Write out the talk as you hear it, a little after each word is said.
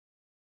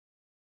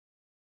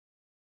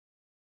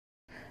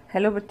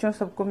Hello बच्चों,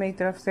 सबको मेरी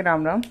तरफ से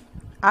राम राम।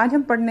 आज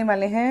हम पढ़ने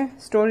वाले हैं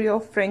story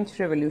of French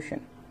revolution.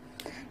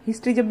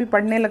 History जब भी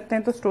पढ़ने लगते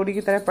हैं तो स्टोरी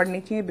की तरह पढ़नी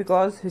चाहिए,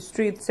 because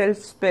history itself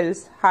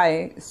spells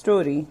high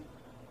story.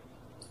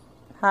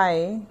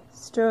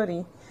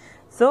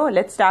 So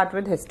let's start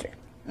with history.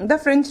 The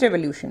French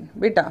revolution.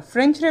 बेटा,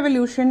 फ्रेंच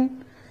रेवोल्यूशन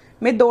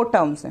में दो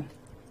टर्म्स हैं,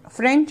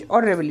 फ्रेंच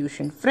और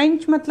रेवोल्यूशन।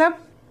 फ्रेंच मतलब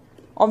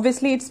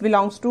obviously it's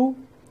belongs to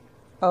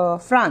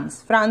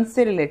France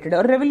से रिलेटेड।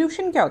 और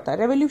रेवोल्यूशन क्या होता है?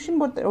 रेवोल्यूशन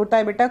होता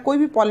है बेटा कोई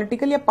भी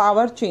पॉलिटिकल या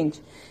पावर चेंज,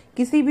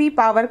 किसी भी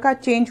पावर का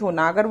चेंज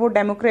होना, अगर वो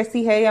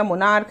डेमोक्रेसी है या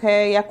मोनार्क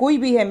है या कोई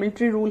भी है,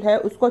 मिलिट्री रूल है,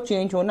 उसको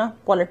चेंज होना,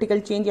 पॉलिटिकल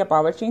चेंज या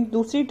पावर चेंज।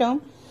 दूसरी term,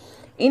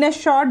 in a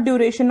short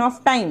duration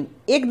of time,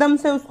 एकदम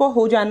से उसको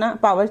हो जाना,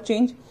 पावर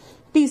चेंज।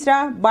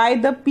 तीसरा, by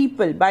the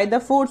people, by the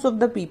force of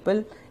the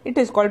people, it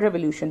is called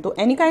revolution. तो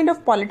एनी काइंड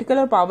ऑफ पॉलिटिकल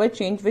और power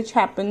change which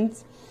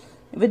happens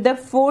with the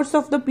force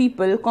of the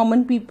people,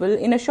 common people,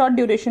 in a short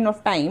duration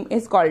of time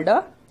is called a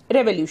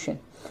revolution.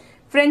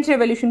 French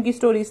revolution की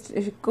story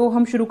को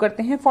हम शुरू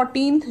करते हैं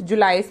 14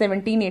 जुलाई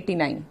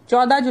 1789।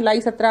 14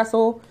 जुलाई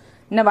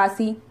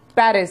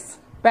 1789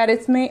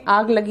 Paris में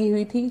आग लगी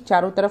हुई थी।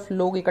 चारों तरफ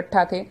लोग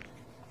इकट्ठा थे,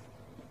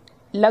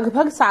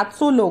 लगभग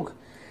 700 लोग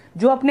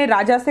जो अपने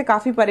राजा से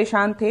काफी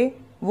परेशान थे।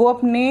 वो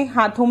अपने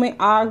हाथों में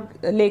आग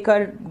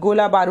लेकर,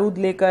 गोला बारूद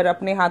लेकर,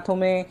 अपने हाथों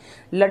में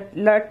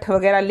लठ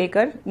वगैरह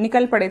लेकर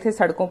निकल पड़े थे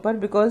सड़कों पर,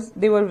 because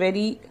they were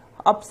very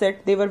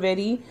upset, they were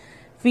very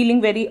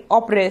feeling very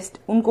oppressed.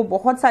 उनको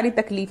बहुत सारी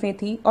तकलीफें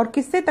थी। और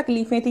किससे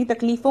तकलीफें थी?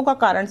 तकलीफों का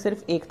कारण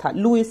सिर्फ एक था,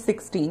 लुइस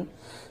 16।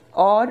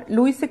 और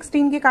लुइस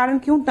 16 के कारण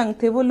क्यों तंग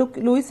थे वो लोग?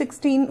 लुइस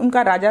 16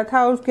 उनका राजा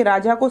था और उसके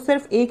राजा को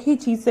सिर्फ एक ही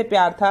चीज से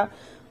प्यार था,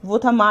 वो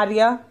था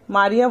Maria.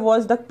 Maria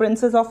was the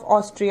princess of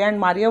Austria and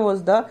Maria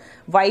was the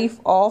wife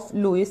of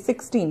Louis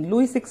 16।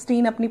 Louis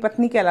 16 अपनी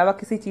पत्नी के अलावा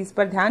किसी चीज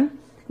पर ध्यान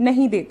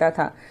नहीं देता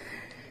था।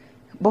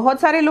 बहुत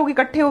सारे लोग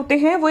इकट्ठे होते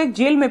हैं, वो एक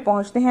जेल में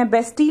पहुंचते हैं,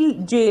 बेस्टील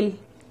जेल,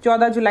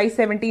 14 जुलाई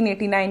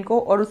 1789 को।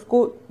 और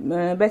उसको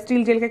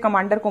बेस्टील जेल के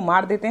कमांडर को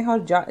मार देते हैं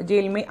और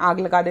जेल में आग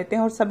लगा देते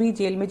हैं और सभी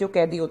जेल में जो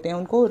कैदी होते हैं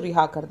उनको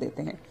रिहा कर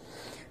देते हैं।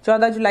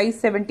 14 जुलाई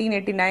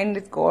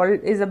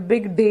 1789 इज अ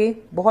बिग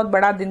डे, बहुत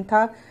बड़ा दिन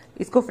था।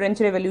 इसको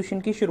फ्रेंच रेवोल्यूशन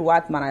की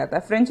शुरुआत माना जाता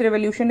है। French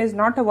revolution is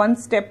not a one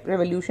step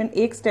revolution,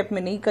 एक स्टेप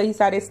में नहीं, कई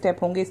सारे स्टेप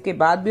होंगे इसके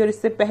बाद भी, और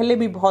इससे पहले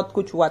भी बहुत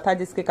कुछ हुआ था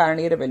जिसके कारण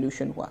ये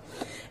रेवोल्यूशन हुआ।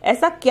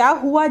 ऐसा क्या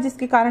हुआ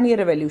जिसके कारण ये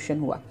रेवोल्यूशन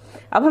हुआ?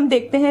 अब हम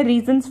देखते हैं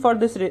रीजंस फॉर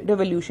दिस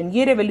रेवोल्यूशन।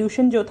 ये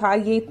रेवोल्यूशन जो था,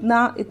 ये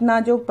इतना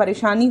जो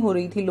परेशानी हो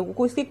रही थी लोगों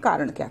को, इसके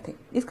कारण क्या थे?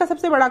 इसका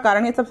सबसे बड़ा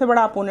कारण है, सबसे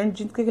बड़ा अपोनेंट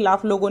जिसके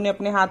खिलाफ लोगों ने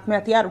अपने हाथ में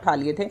हथियार उठा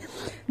लिए थे,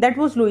 that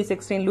was Louis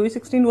 16। Louis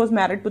 16 was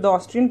married to the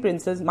Austrian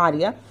princess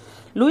Maria.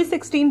 Louis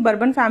 16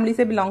 bourbon family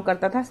से बिलोंग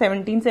करता था।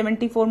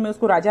 1774 में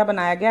उसको राजा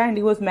बनाया गया and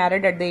he was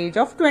married at the age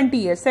of 20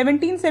 years.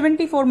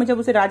 1774 में जब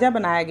उसे राजा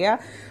बनाया गया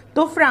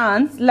तो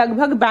फ्रांस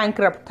लगभग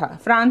बैंकरप्ट था।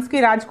 फ्रांस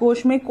के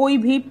राजकोष में कोई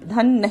भी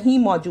धन नहीं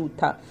मौजूद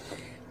था।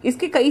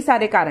 इसके कई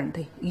सारे कारण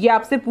थे, ये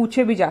आपसे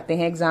पूछे भी जाते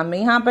हैं एग्जाम में।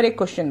 यहाँ पर एक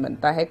क्वेश्चन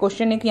बनता है,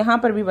 क्वेश्चन एक यहाँ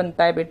पर भी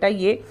बनता है बेटा,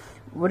 ये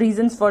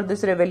रीजंस फॉर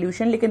दिस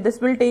रेवोल्यूशन, लेकिन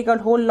this will take a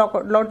whole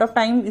lot of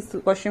time. इस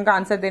क्वेश्चन का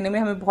आंसर देने में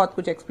हमें बहुत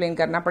कुछ एक्सप्लेन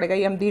करना पड़ेगा,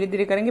 ये हम धीरे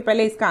धीरे करेंगे।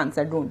 पहले इसका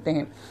आंसर ढूंढते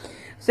हैं।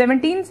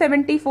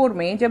 1774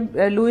 में जब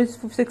लुइस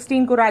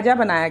 16 को राजा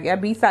बनाया गया,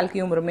 20 साल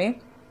की उम्र में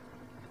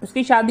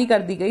उसकी शादी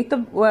कर दी गई, तो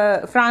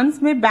फ्रांस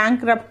में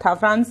बैंकरप्ट था।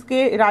 फ्रांस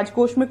के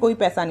राजकोष में कोई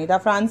पैसा नहीं था।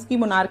 फ्रांस की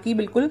मोनार्की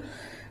बिल्कुल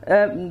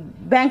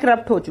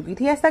बैंकरप्ट हो चुकी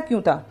थी। ऐसा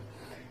क्यों था?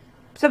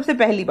 सबसे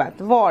पहली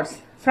बात, वॉर्स।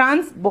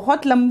 फ्रांस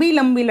बहुत लंबी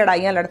लंबी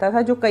लड़ाइयां लड़ता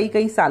था जो कई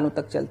कई सालों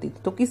तक चलती थी।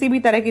 तो किसी भी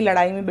तरह की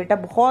लड़ाई में बेटा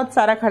बहुत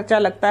सारा खर्चा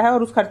लगता है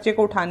और उस खर्चे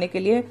को उठाने के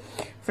लिए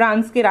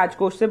फ्रांस के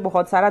राजकोष से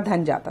बहुत सारा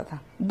धन जाता था।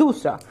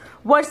 दूसरा,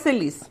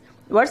 वर्सेलिस।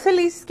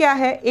 वर्सेलिस क्या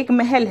है? एक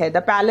महल है, द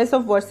पैलेस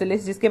ऑफ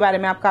वर्सेलिस, जिसके बारे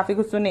में आप काफी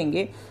कुछ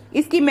सुनेंगे।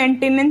 इसकी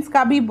मेंटेनेंस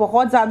का भी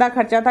बहुत ज्यादा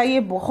खर्चा था। ये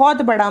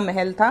बहुत बड़ा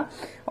महल था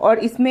और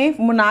इसमें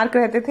मोनार्क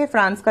रहते थे,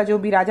 फ्रांस का जो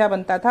भी राजा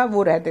बनता था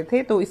वो रहते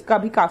थे, तो इसका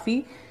भी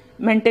काफी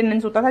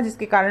मेंटेनेंस होता था,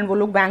 जिसके कारण वो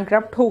लोग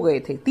बैंकरप्ट हो गए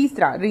थे।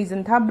 तीसरा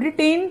रीजन था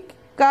ब्रिटेन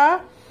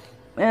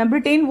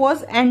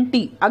वॉज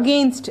एंटी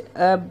अगेंस्ट,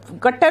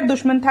 कट्टर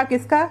दुश्मन था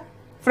किसका?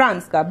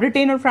 फ्रांस का।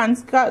 ब्रिटेन और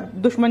फ्रांस का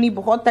दुश्मनी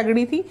बहुत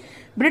तगड़ी थी।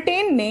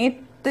 ब्रिटेन ने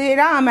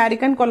 13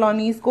 अमेरिकन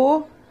कॉलोनीज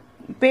को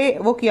पे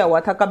वो किया हुआ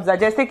था कब्जा,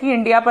 जैसे कि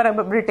इंडिया पर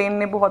ब्रिटेन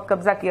ने बहुत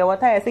कब्जा किया हुआ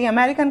था, ऐसे ही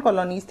अमेरिकन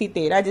कॉलोनीज थी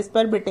 13 जिस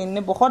पर ब्रिटेन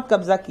ने बहुत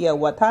कब्जा किया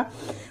हुआ था।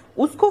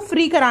 उसको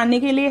फ्री कराने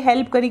के लिए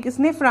हेल्प करी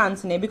किसने?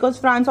 फ्रांस ने, because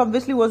France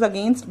obviously was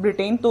against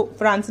Britain. तो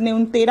फ्रांस ने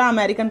उन 13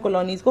 अमेरिकन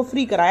कॉलोनीज को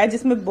फ्री कराया,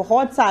 जिसमें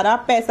बहुत सारा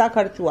पैसा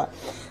खर्च हुआ।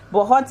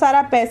 बहुत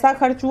सारा पैसा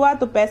खर्च हुआ,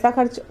 तो पैसा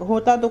खर्च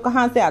होता तो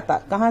कहाँ से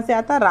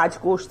आता?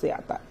 राजकोष से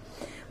आता।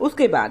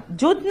 उसके बाद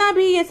जितना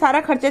भी ये सारा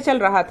खर्चा चल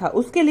रहा था,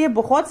 उसके लिए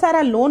बहुत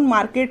सारा लोन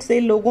मार्केट से,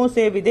 लोगों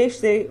से, विदेश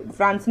से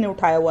फ्रांस ने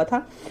उठाया हुआ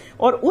था।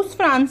 और उस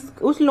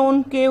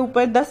लोन के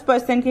ऊपर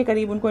 10% के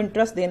करीब उनको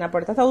इंटरेस्ट देना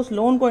पड़ता था। उस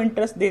लोन को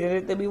इंटरेस्ट दे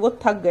देते भी वो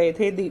थक गए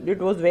थे,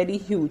 इट वॉज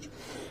वेरी ह्यूज।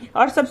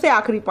 और सबसे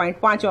आखिरी पॉइंट,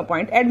 5वां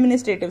पॉइंट,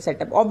 एडमिनिस्ट्रेटिव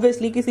सेटअप।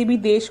 ऑब्वियसली किसी भी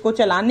देश को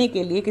चलाने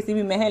के लिए, किसी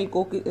भी महल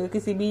को,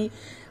 किसी भी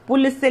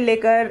पुलिस से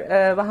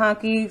लेकर वहाँ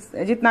की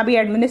जितना भी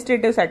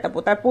एडमिनिस्ट्रेटिव सेटअप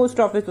होता है, पोस्ट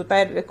ऑफिस होता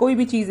है, कोई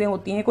भी चीजें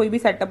होती हैं, कोई भी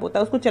सेटअप होता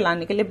है, उसको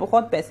चलाने के लिए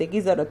बहुत पैसे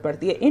की जरूरत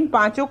पड़ती है। इन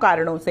 5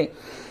 कारणों से,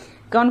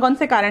 कौन कौन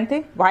से कारण थे,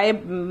 वाई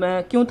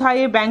क्यों था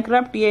ये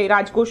बैंकरप्ट, ये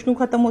राजकोष क्यों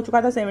खत्म हो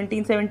चुका था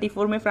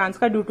 1774 में फ्रांस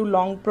का, due to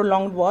long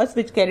prolonged Wars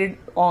which carried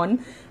on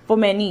for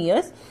many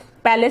years,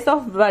 palace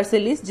of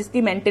Versailles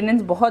जिसकी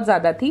मेंटेनेंस बहुत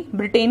ज्यादा थी,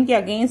 ब्रिटेन के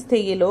अगेंस्ट थे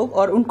ये लोग,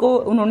 और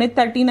उन्होंने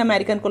 13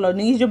 अमेरिकन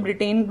कॉलोनीज जो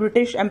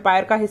ब्रिटिश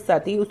एम्पायर का हिस्सा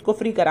थी उसको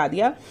फ्री करा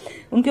दिया।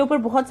 उनके ऊपर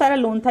बहुत सारा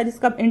लोन था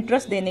जिसका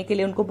इंटरेस्ट देने के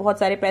लिए उनको बहुत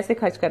सारे पैसे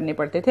खर्च करने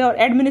पड़ते थे, और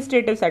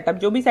एडमिनिस्ट्रेटिव सेटअप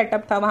जो भी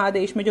सेटअप था वहां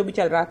देश में जो भी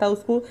चल रहा था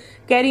उसको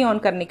कैरी ऑन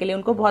करने के लिए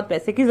उनको बहुत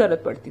पैसे की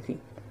जरूरत पड़ती थी।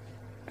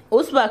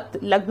 उस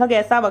वक्त लगभग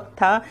ऐसा वक्त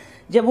था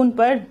जब उन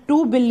पर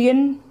 2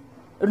 बिलियन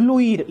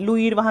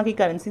लुईर वहां की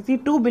करेंसी थी,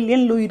 2 बिलियन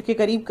लुईर के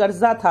करीब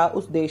कर्जा था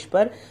उस देश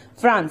पर,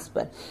 फ्रांस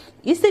पर।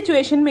 इस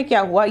सिचुएशन में क्या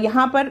हुआ,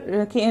 यहाँ पर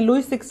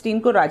लुई 16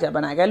 को राजा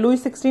बनाया गया। Louis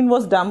 16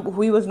 was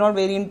dumb, he was not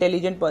very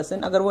intelligent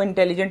person. अगर वो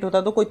इंटेलिजेंट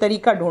होता तो कोई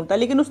तरीका ढूंढता,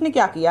 लेकिन उसने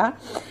क्या किया,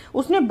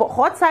 उसने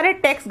बहुत सारे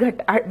टैक्स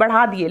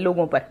बढ़ा दिए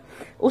लोगों पर।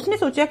 उसने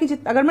सोचा कि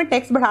अगर मैं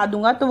टैक्स बढ़ा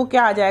दूंगा तो वो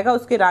क्या आ जाएगा,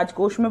 उसके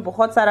राजकोष में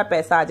बहुत सारा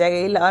पैसा आ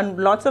जाएगा,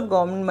 लॉट्स ऑफ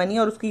गवर्नमेंट मनी,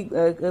 और उसकी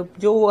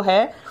जो वो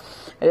है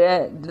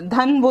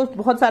धन वो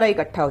बहुत सारा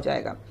इकट्ठा हो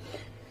जाएगा।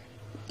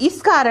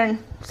 इस कारण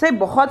से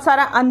बहुत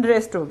सारा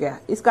अनरेस्ट हो गया।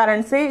 इस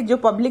कारण से जो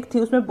पब्लिक थी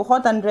उसमें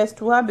बहुत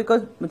अनरेस्ट हुआ,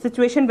 बिकॉज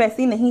सिचुएशन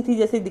वैसी नहीं थी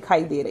जैसे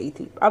दिखाई दे रही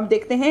थी। अब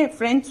देखते हैं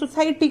फ्रेंच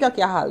सोसाइटी का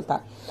क्या हाल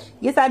था।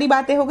 ये सारी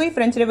बातें हो गई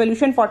फ्रेंच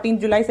रेवोल्यूशन 14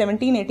 जुलाई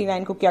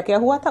 1789 को क्या क्या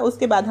हुआ था।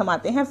 उसके बाद हम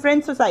आते हैं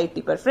फ्रेंच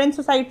सोसाइटी पर। फ्रेंच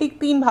सोसाइटी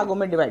 3 भागों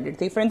में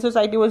डिवाइडेड थी। French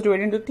society was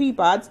divided into 3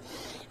 parts,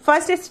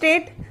 first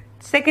state,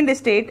 second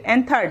state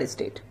and third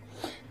state.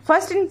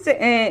 First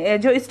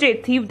जो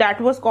स्टेट थी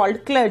दैट वाज कॉल्ड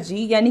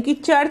क्लर्जी, यानी कि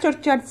चर्च और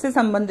चर्च से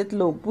संबंधित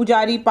लोग,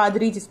 पुजारी,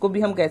 पादरी जिसको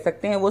भी हम कह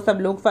सकते हैं, वो सब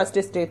लोग फर्स्ट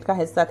स्टेट का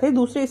हिस्सा थे।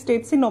 दूसरे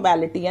स्टेट से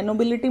नोबेलिटी, या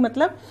नोबिलिटी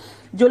मतलब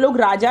जो लोग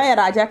राजा या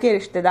राजा के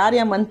रिश्तेदार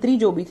या मंत्री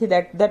जो भी थे,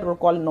 that were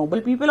called Nobel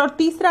people. और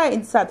तीसरा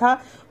हिस्सा था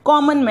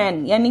कॉमन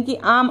मैन, यानी कि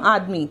आम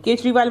आदमी,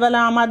 केजरीवाल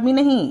वाला आम आदमी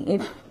नहीं,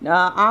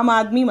 आम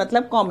आदमी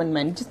मतलब कॉमन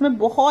मैन, जिसमें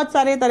बहुत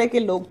सारे तरह के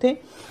लोग थे।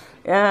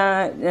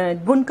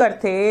 बुनकर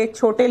थे,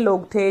 छोटे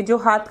लोग थे, जो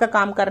हाथ का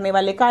काम करने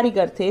वाले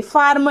कारीगर थे,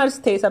 फार्मर्स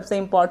थे, सबसे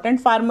इंपॉर्टेंट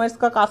फार्मर्स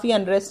का काफी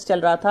अनरेस्ट चल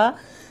रहा था।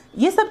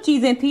 ये सब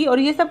चीजें थी और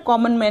ये सब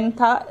कॉमन मैन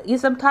था। ये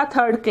सब था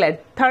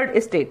थर्ड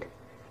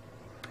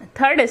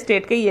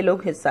स्टेट के ये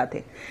लोग हिस्सा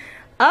थे।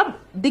 अब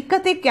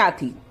दिक्कतें क्या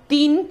थी,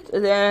 3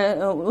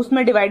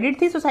 उसमें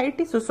डिवाइडेड थी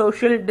सोसाइटी।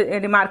 सोशल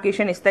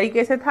डिमार्केशन इस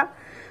तरीके से था।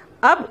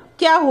 अब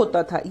क्या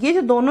होता था, ये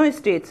जो दोनों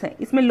स्टेट्स हैं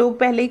इसमें लोग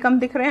पहले ही कम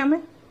दिख रहे हैं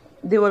हमें।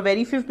 They were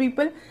very few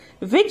people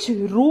which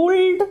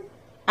ruled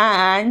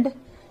and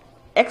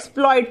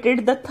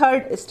exploited the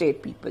third state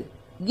people.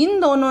 इन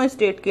दोनों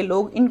स्टेट के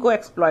लोग इनको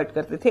एक्सप्लॉइट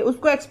करते थे।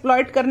 उसको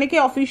एक्सप्लॉइट करने के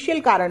ऑफिशियल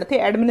कारण थे,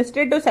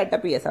 एडमिनिस्ट्रेटिव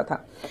सेटअप ही ऐसा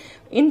था।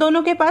 इन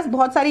दोनों के पास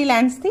बहुत सारी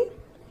लैंड्स थी,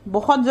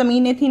 बहुत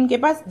जमीनें थी इनके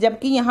पास,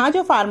 जबकि यहाँ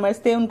जो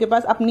फार्मर्स थे उनके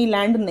पास अपनी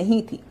लैंड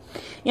नहीं थी।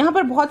 यहाँ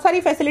पर बहुत सारी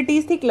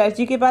फैसिलिटीज थी,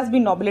 क्लर्जी के पास भी,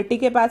 नोबिलिटी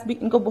के पास भी।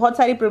 इनको बहुत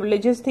सारी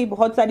प्रिविलेजेस थी,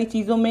 बहुत सारी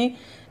चीजों में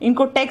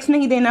इनको टैक्स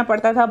नहीं देना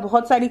पड़ता था,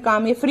 बहुत सारी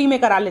काम ये फ्री में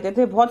करा लेते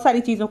थे, बहुत सारी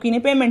चीजों की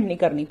इन्हें पेमेंट नहीं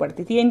करनी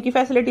पड़ती थी। इनकी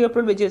फैसिलिटी और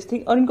प्रिविलेजेस थी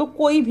और इनको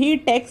कोई भी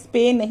टैक्स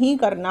पे नहीं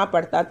करना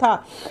पड़ता था।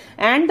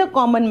 And the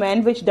common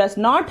man which does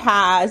not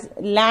has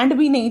land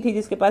भी नहीं थी,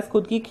 जिसके पास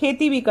खुद की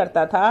खेती भी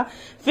करता था,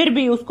 फिर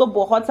भी उसको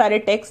बहुत सारे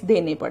टैक्स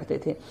देने पड़ते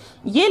थे।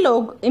 ये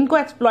लोग इनको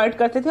एक्सप्लॉइट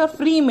करते थे और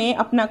फ्री में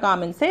अपना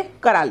काम इनसे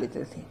करा लेते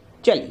थे।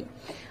 चलिए,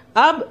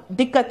 अब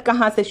दिक्कत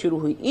कहां से शुरू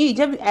हुई।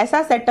 जब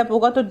ऐसा सेटअप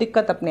होगा तो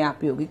दिक्कत अपने आप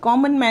ही होगी।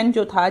 कॉमन मैन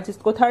जो था,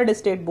 जिसको थर्ड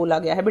स्टेट बोला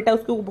गया है, बेटा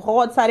उसको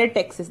बहुत सारे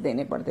टैक्सेस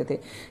देने पड़ते थे,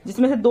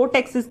 जिसमें से 2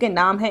 टैक्सेस के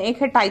नाम है,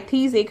 एक है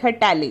टाइथीज, एक है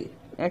टैली।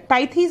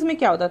 टाइथीज में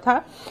क्या होता था,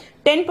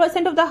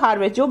 10% ऑफ द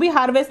हार्वेस्ट, जो भी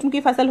हार्वेस्ट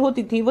उनकी फसल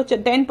होती थी वो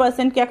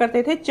 10% क्या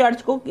करते थे,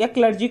 चर्च को या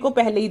क्लर्जी को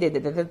पहले ही दे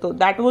देते थे। तो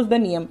दैट वाज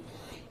द नियम।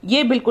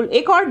 ये बिल्कुल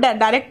एक और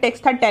डायरेक्ट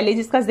टैक्स था टैली,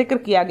 जिसका जिक्र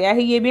किया गया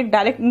है। ये भी एक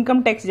डायरेक्ट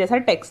इनकम टैक्स जैसा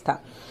टैक्स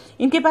था।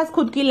 इनके पास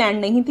खुद की लैंड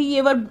नहीं थी।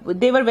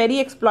 दे were very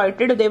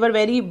exploited, they were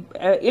very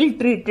ill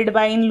treated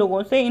by इन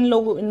लोगों से।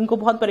 इनको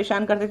बहुत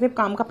परेशान करते थे,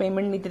 काम का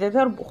पेमेंट नहीं देते थे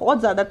और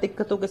बहुत ज्यादा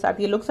दिक्कतों के साथ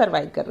ये लोग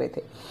सर्वाइव कर रहे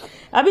थे।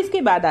 अब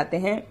इसके बाद आते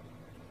हैं,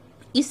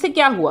 इससे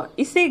क्या हुआ,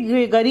 इससे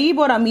गरीब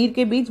और अमीर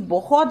के बीच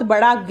बहुत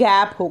बड़ा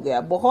गैप हो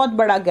गया, बहुत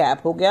बड़ा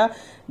गैप हो गया।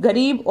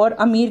 गरीब और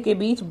अमीर के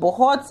बीच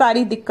बहुत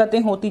सारी दिक्कतें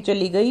होती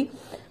चली गई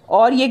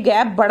और ये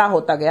गैप बड़ा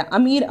होता गया।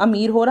 अमीर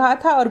अमीर हो रहा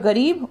था और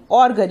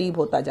गरीब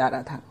होता जा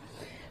रहा था।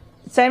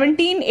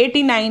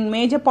 1789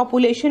 में जब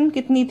पॉपुलेशन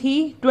कितनी थी,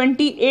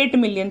 28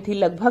 मिलियन थी,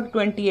 लगभग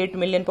 28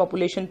 मिलियन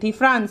पॉपुलेशन थी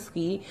फ्रांस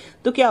की।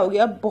 तो क्या हो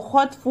गया,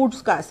 बहुत फूड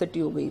स्कार्सिटी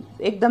हो गई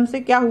एकदम से।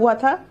 क्या हुआ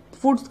था,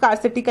 फूड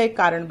स्कार्सिटी का एक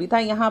कारण भी था,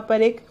 यहाँ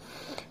पर एक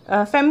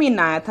फेमिन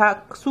आया था,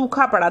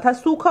 सूखा पड़ा था।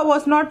 सूखा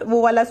वॉज नॉट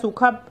वो वाला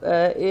सूखा,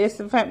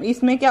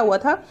 इसमें क्या हुआ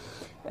था,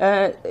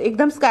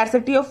 एकदम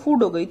स्कार्सिटी ऑफ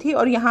फूड हो गई थी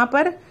और यहाँ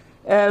पर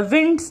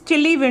विंड्स,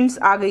 चिली विंड्स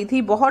आ गई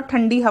थी, बहुत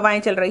ठंडी हवाएं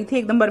चल रही थी,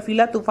 एकदम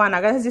बर्फीला तूफान आ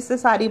गया था, जिससे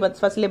सारी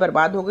फसलें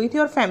बर्बाद हो गई थी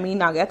और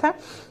फेमिन आ गया था।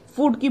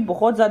 फूड की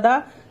बहुत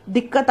ज्यादा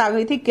दिक्कत आ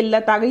गई थी,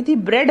 किल्लत आ गई थी,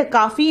 ब्रेड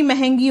काफी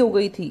महंगी हो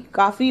गई थी,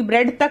 काफी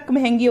ब्रेड तक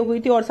महंगी हो गई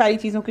थी और सारी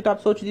चीजों की तो आप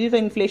सोच लीजिए। तो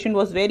inflation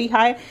was very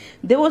high,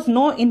 there was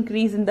no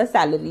increase in the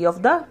salary of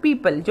the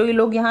people. जो ये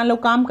लोग यहाँ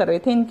लोग काम कर रहे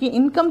थे इनकी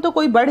इनकम तो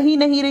कोई बढ़ ही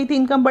नहीं रही थी,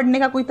 इनकम बढ़ने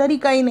का कोई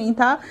तरीका ही नहीं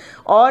था।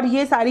 और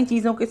ये सारी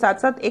चीजों के साथ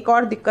साथ एक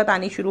और दिक्कत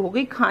आनी शुरू हो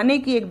गई, खाने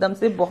की एकदम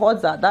से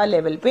बहुत ज्यादा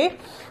लेवल पे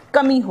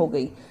कमी हो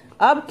गई।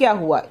 अब क्या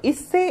हुआ,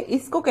 इससे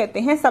इसको कहते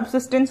हैं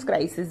सबसिस्टेंस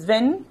क्राइसिस।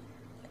 व्हेन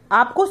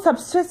आपको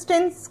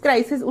सबसिस्टेंस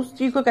क्राइसिस उस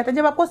चीज को कहते हैं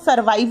जब आपको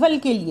सर्वाइवल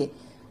के लिए,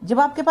 जब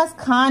आपके पास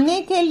खाने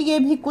के लिए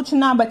भी कुछ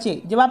ना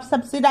बचे, जब आप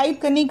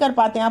सब्सिडाइज नहीं कर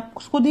पाते हैं, आप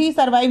खुद ही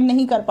सर्वाइव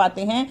नहीं कर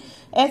पाते हैं,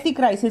 ऐसी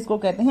क्राइसिस को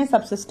कहते हैं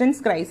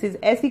सबसिस्टेंस क्राइसिस।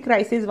 ऐसी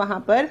क्राइसिस वहां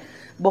पर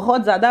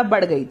बहुत ज्यादा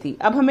बढ़ गई थी।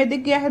 अब हमें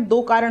दिख गया है,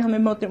 दो कारण हमें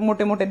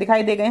मोटे मोटे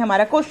दिखाई दे गए।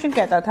 हमारा क्वेश्चन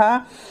कहता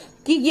था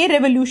कि ये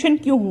रेवोल्यूशन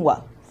क्यों हुआ,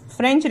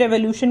 फ्रेंच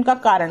रेवोल्यूशन का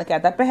कारण क्या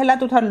था। पहला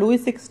तो था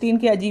लुइस 16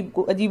 के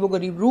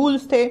अजीबोगरीब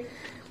रूल्स थे।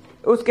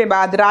 उसके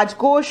बाद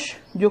राजकोष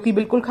जो कि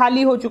बिल्कुल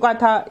खाली हो चुका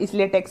था,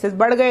 इसलिए टैक्सेस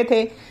बढ़ गए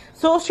थे।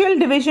 Social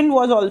division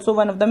was also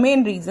one of the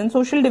main reason.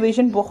 Social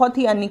division बहुत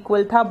ही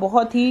अनइक्वल था,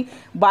 बहुत ही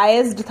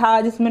बायस्ड था,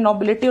 जिसमें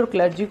नोबिलिटी और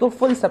क्लर्जी को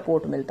फुल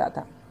सपोर्ट मिलता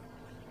था।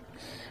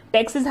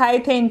 टैक्सेस हाई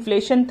थे,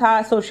 इन्फ्लेशन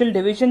था, सोशल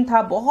डिवीजन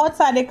था, बहुत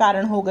सारे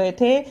कारण हो गए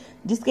थे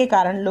जिसके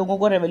कारण लोगों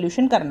को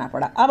रेवोल्यूशन करना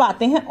पड़ा। अब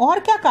आते हैं और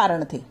क्या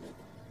कारण थे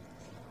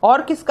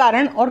और किस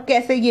कारण और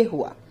कैसे ये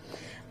हुआ।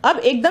 अब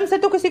एकदम से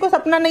तो किसी को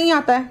सपना नहीं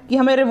आता है कि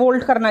हमें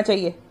रिवोल्ट करना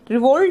चाहिए।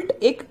 रिवोल्ट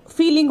एक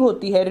फीलिंग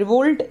होती है,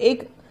 रिवोल्ट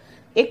एक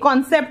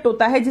कॉन्सेप्ट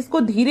होता है जिसको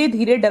धीरे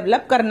धीरे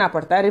डेवलप करना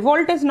पड़ता है।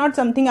 रिवोल्ट इज नॉट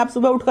समथिंग आप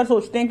सुबह उठकर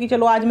सोचते हैं कि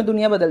चलो आज मैं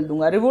दुनिया बदल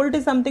दूंगा। Revolt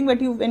is something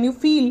when you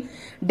feel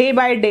day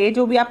by day,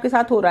 जो भी आपके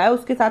साथ हो रहा है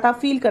उसके साथ आप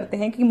फील करते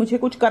हैं कि मुझे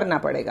कुछ करना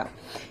पड़ेगा।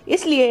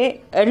 इसलिए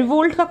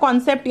रिवोल्ट का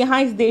कॉन्सेप्ट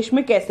यहाँ इस देश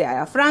में कैसे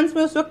आया। फ्रांस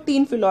में उस वक्त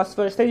 3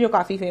 फिलोसफर्स थे जो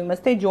काफी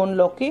फेमस थे। जॉन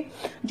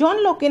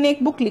लॉके ने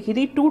एक बुक लिखी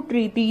थी 2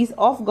 ट्रीटीज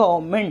ऑफ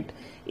गवर्नमेंट।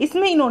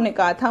 इसमें इन्होंने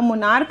कहा था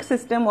monarch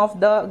system of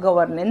the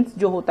governance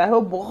जो होता है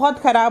वो बहुत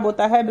खराब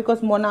होता है,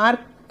 बिकॉज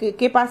मोनार्क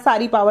के पास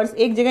सारी पावर्स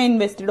एक जगह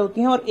इन्वेस्टेड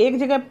होती हैं, और एक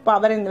जगह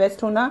पावर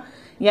इन्वेस्ट होना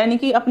यानी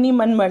कि अपनी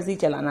मन मर्जी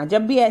चलाना।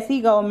 जब भी ऐसी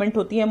गवर्नमेंट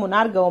होती है,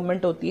 मोनार्क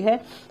गवर्नमेंट होती है,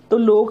 तो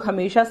लोग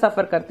हमेशा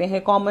सफर करते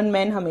हैं, कॉमन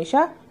मैन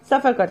हमेशा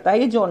सफर करता है।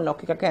 ये जॉन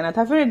लॉके का कहना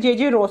था। फिर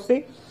जे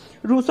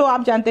रूसो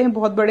आप जानते हैं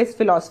बहुत बड़े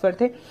फिलोसफर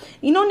थे।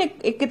 इन्होंने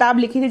एक किताब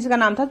लिखी थी जिसका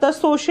नाम था द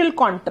सोशल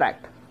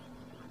कॉन्ट्रैक्ट।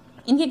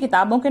 इनकी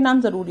किताबों के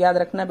नाम जरूर याद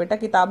रखना बेटा,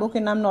 किताबों के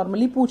नाम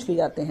नॉर्मली पूछ लिए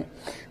जाते हैं।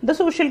 द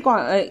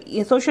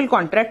सोशल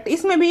कॉन्ट्रैक्ट,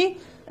 इसमें भी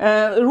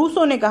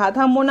रूसो ने कहा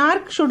था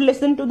monarch should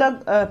listen to the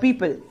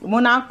people.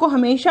 Monarch को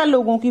हमेशा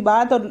लोगों की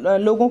बात और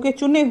लोगों के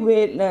चुने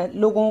हुए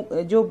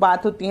लोगों जो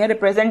बात होती है,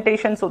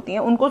 रिप्रेजेंटेशंस होती हैं,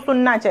 उनको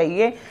सुनना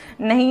चाहिए।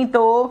 नहीं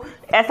तो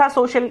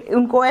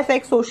उनको ऐसा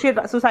एक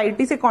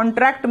सोसाइटी से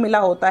कॉन्ट्रैक्ट मिला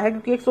होता है,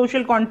 क्योंकि एक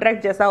सोशल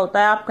कॉन्ट्रैक्ट जैसा होता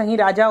है। आप कहीं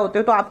राजा होते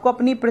हो तो आपको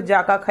अपनी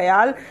प्रजा का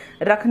ख्याल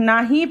रखना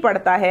ही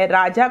पड़ता है।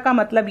 राजा का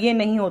मतलब ये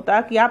नहीं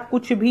होता कि आप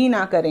कुछ भी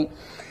ना करें।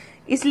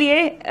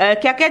 इसलिए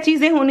क्या क्या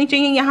चीजें होनी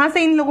चाहिए, यहां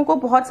से इन लोगों को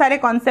बहुत सारे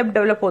कॉन्सेप्ट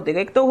डेवलप होते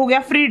गए। एक तो हो गया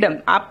फ्रीडम,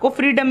 आपको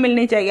फ्रीडम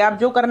मिलनी चाहिए, आप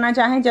जो करना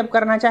चाहें जब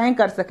करना चाहें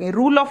कर सकें।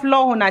 रूल ऑफ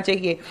लॉ होना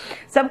चाहिए,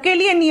 सबके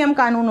लिए नियम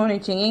कानून होने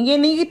चाहिए। ये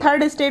नहीं कि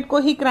थर्ड स्टेट को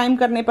ही क्राइम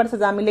करने पर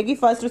सजा मिलेगी,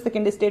 फर्स्ट और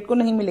सेकंड स्टेट को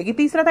नहीं मिलेगी।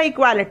 तीसरा था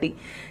इक्वालिटी,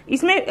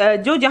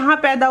 इसमें जो जहां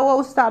पैदा हुआ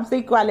उस हिसाब से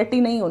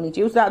इक्वालिटी नहीं होनी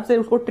चाहिए, उस हिसाब से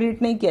उसको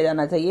ट्रीट नहीं किया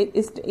जाना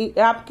चाहिए।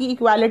 आपकी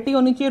इक्वालिटी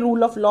होनी चाहिए,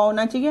 रूल ऑफ लॉ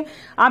होना चाहिए।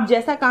 आप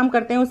जैसा काम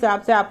करते हैं उस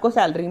हिसाब से आपको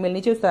सैलरी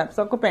मिलनी चाहिए, उस हिसाब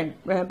से आपको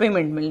पेमेंट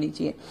मिलनी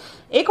चाहिए।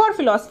 एक और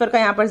फिलोसफर का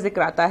यहाँ पर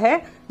जिक्र आता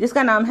है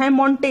जिसका नाम है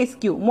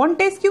मोंटेस्क्यू।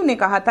 मोंटेस्क्यू ने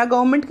कहा था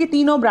गवर्नमेंट की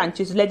 3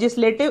 ब्रांचेस,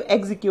 लेजिस्लेटिव,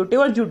 एग्जीक्यूटिव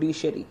और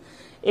जुडिशियरी।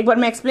 एक बार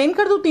मैं एक्सप्लेन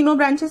कर दूं तीनों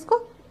ब्रांचेस को,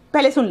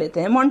 पहले सुन लेते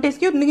हैं।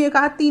 मोंटेस्क्यू ने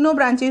कहा 3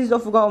 branches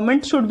of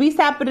government should be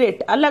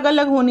separate, अलग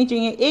अलग होनी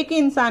चाहिए। एक ही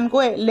इंसान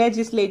को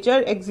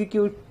लेजिस्लेचर,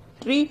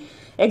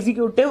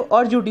 एग्जीक्यूटिव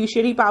और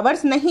जुडिशियरी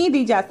पावर्स नहीं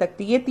दी जा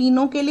सकती। ये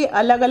तीनों के लिए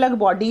अलग अलग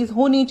बॉडीज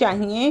होनी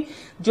चाहिए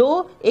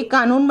जो एक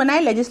कानून बनाए।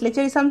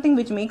 Legislature is something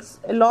which makes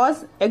laws,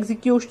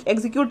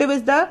 executive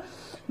is the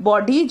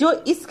body जो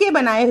इसके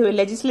बनाए हुए,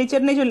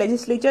 लेजिस्लेचर ने जो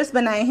लेजिस्लेचर्स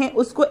बनाए हैं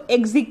उसको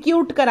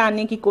एग्जीक्यूट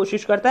कराने की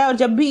कोशिश करता है। और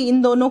जब भी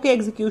इन दोनों के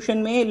एग्जीक्यूशन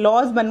में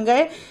लॉज बन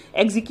गए,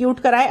 एग्जीक्यूट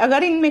कराए,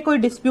 अगर इनमें कोई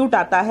डिस्प्यूट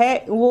आता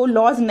है, वो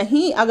लॉज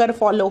नहीं अगर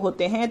फॉलो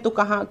होते हैं, तो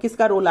कहाँ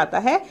किसका रोल आता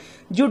है,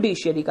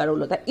 जुडिशियरी का रोल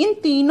होता है। इन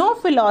तीनों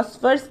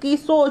फिलोसफर्स की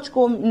सोच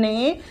को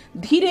ने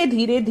धीरे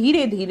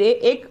धीरे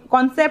एक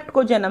कॉन्सेप्ट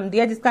को जन्म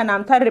दिया जिसका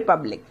नाम था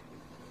रिपब्लिक।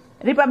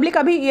 रिपब्लिक,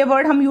 अभी ये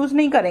वर्ड हम यूज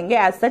नहीं करेंगे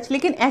एज सच,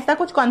 लेकिन ऐसा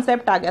कुछ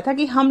कॉन्सेप्ट आ गया था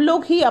कि हम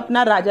लोग ही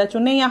अपना राजा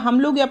चुने या हम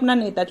लोग ही अपना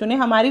नेता चुने,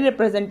 हमारी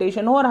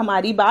रिप्रेजेंटेशन हो और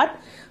हमारी बात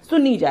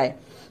सुनी जाए।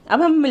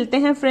 अब हम मिलते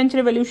हैं फ्रेंच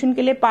रेवोल्यूशन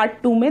के लिए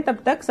पार्ट 2 में। तब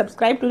तक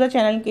subscribe to the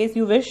channel case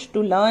you wish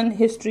to learn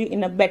history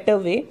in a better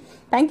way.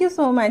 Thank you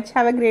so much,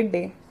 have a great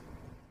day.